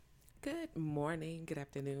Good morning, good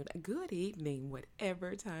afternoon, good evening,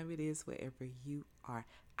 whatever time it is, wherever you are.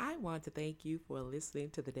 I want to thank you for listening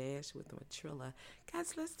to The Dash with Matrilla.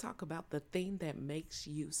 Guys, let's talk about the thing that makes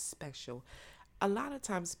you special. A lot of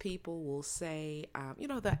times people will say,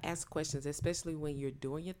 they'll ask questions, especially when you're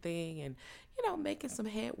doing your thing and, making some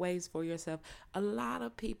headways for yourself. A lot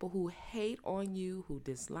of people who hate on you, who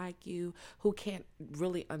dislike you, who can't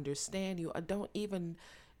really understand you, or don't even,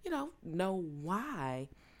 know why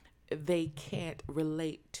they can't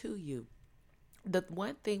relate to you. The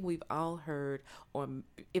one thing we've all heard, or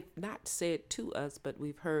if not said to us, but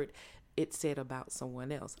we've heard it said about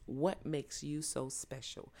someone else. What makes you so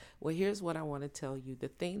special? Well, here's what I want to tell you. The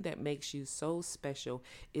thing that makes you so special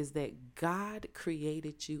is that God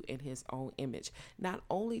created you in his own image. Not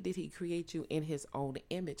only did he create you in his own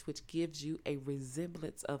image, which gives you a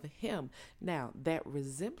resemblance of him. Now, that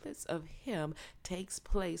resemblance of him takes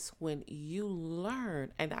place when you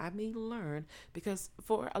learn, and I mean learn, because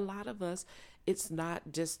for a lot of us, it's not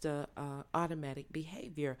just a automatic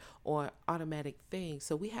behavior or automatic thing.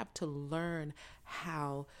 So we have to learn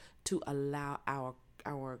how to allow our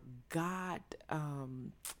God,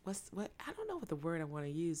 what I don't know what the word I want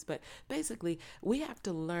to use, but basically we have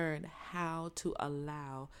to learn how to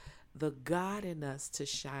allow the God in us to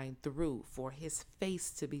shine through, for his face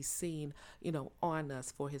to be seen, on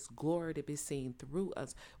us, for his glory to be seen through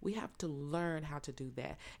us. We have to learn how to do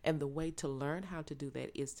that. And the way to learn how to do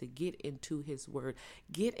that is to get into his word.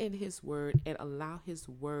 Get in his word and allow his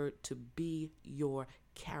word to be your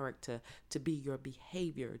character, to be your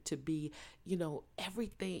behavior, to be,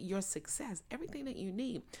 everything, your success, everything that you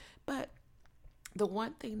need. But the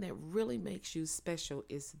one thing that really makes you special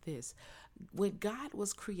is this. When God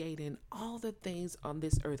was creating all the things on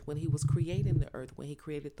this earth, when he was creating the earth, when he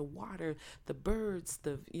created the water, the birds,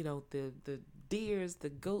 the deers, the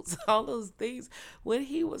goats, all those things, when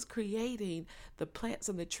he was creating the plants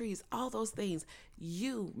and the trees, all those things,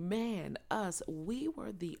 you, man, us, we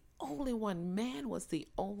were the only one, man was the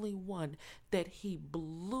only one that he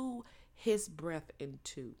blew his breath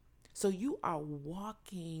into. So you are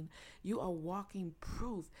walking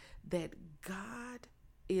proof that God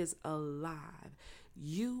is alive.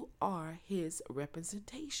 You are his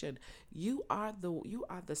representation. You are the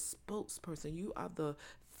spokesperson. You are the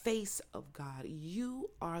face of God. You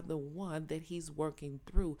are the one that he's working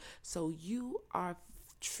through. So you are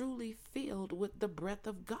truly filled with the breath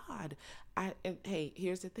of God. And hey,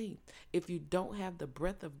 here's the thing. If you don't have the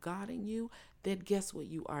breath of God in you, then guess what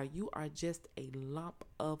you are? You are just a lump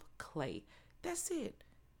of clay. That's it.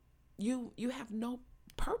 You have no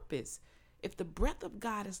purpose. If the breath of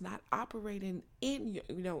God is not operating in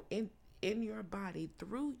your, in your body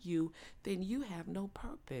through you, then you have no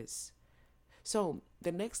purpose. So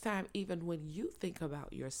the next time, even when you think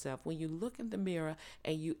about yourself, when you look in the mirror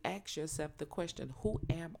and you ask yourself the question, who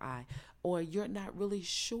am I? Or you're not really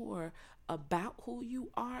sure about who you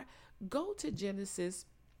are, go to Genesis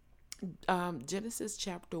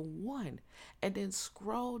chapter 1, and then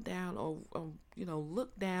scroll down, or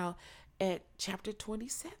look down at chapter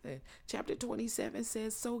 27. Chapter 27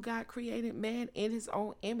 says, so God created man in his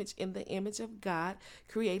own image. In the image of God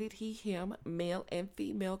created he him, male and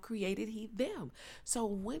female created he them. So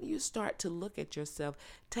when you start to look at yourself,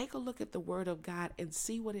 take a look at the word of God and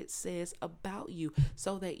see what it says about you,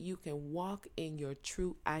 so that you can walk in your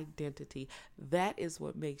true identity. That is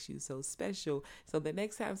what makes you so special. So the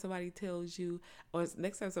next time somebody tells you, or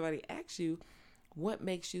next time somebody asks you, what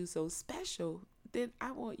makes you so special, then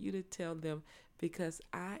I want you to tell them, because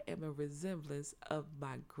I am a resemblance of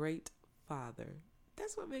my great Father.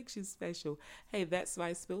 That's what makes you special. Hey, that's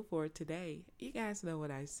my spill for today. You guys know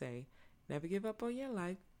what I say. Never give up on your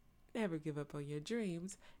life. Never give up on your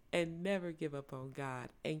dreams. And never give up on God.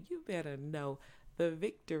 And you better know the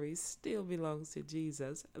victory still belongs to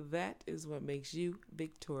Jesus. That is what makes you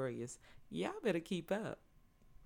victorious. Y'all better keep up.